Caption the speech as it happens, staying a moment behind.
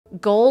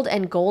Gold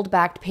and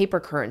gold-backed paper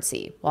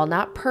currency, while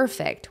not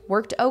perfect,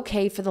 worked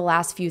okay for the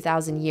last few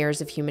thousand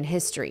years of human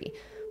history.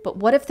 But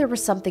what if there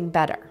was something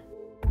better?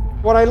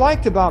 What I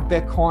liked about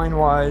Bitcoin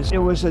was it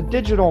was a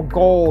digital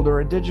gold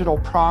or a digital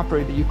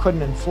property that you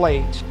couldn't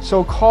inflate.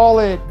 So call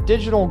it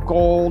digital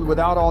gold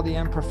without all the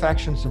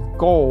imperfections of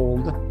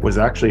gold. What's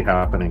actually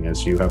happening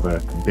is you have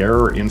a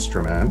bearer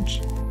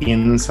instrument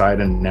inside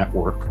a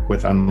network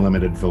with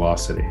unlimited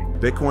velocity.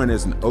 Bitcoin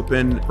is an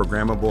open,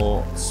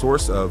 programmable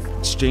source of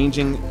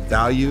exchanging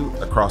value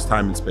across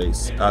time and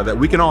space that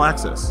we can all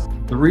access.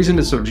 The reason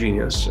it's so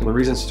genius, and the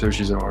reason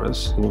Satoshi's an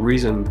artist, and the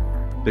reason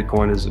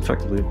Bitcoin has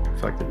effectively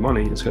perfected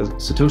money is because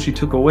Satoshi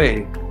took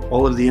away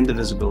all of the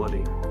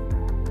indivisibility,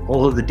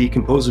 all of the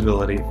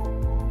decomposability,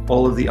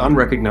 all of the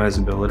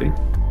unrecognizability,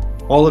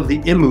 all of the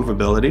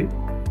immovability,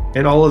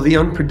 and all of the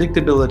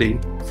unpredictability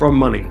from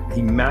money.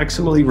 He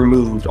maximally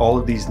removed all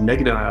of these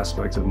negative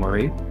aspects of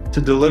money to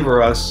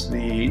deliver us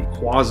the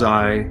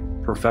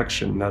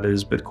quasi-perfection that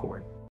is Bitcoin.